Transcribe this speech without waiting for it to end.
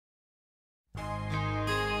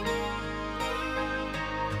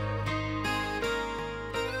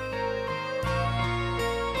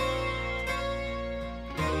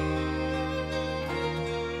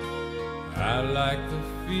like the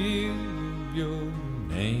feel of your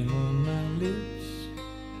name on my lips,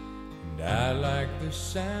 and I like the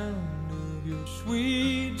sound of your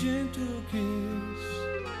sweet gentle kiss,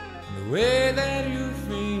 and the way that your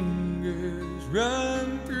fingers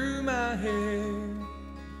run through my hair,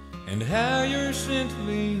 and how your scent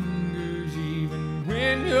lingers even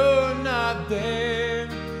when you're not there.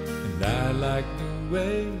 And I like the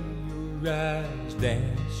way your eyes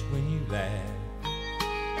dance when you laugh,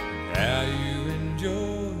 and how you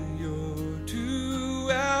enjoy your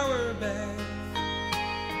 2-hour bath,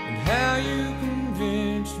 and how you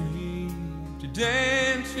convince me to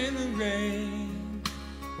dance in the rain,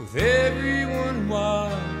 with everyone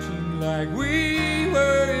watching like we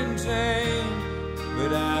were insane.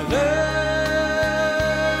 But I love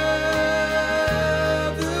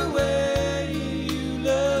the way you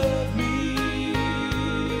love me,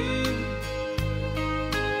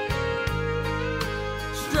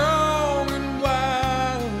 strong and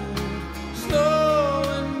wild, slow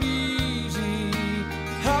and easy,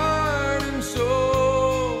 heart and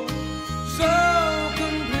soul, so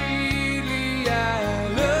completely. I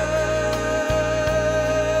love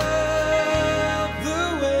the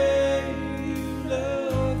way you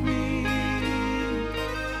love me.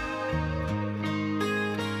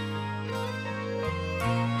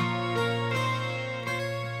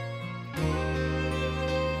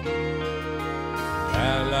 I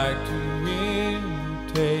like to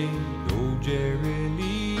imitate old Jerry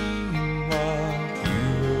Lee, watch you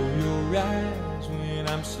roll your eyes when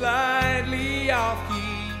I'm slightly off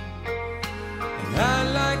key, and I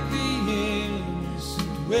like the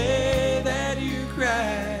innocent way that you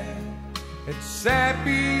cry at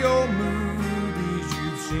sappy old movies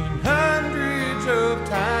you've seen hundreds of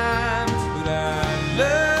times.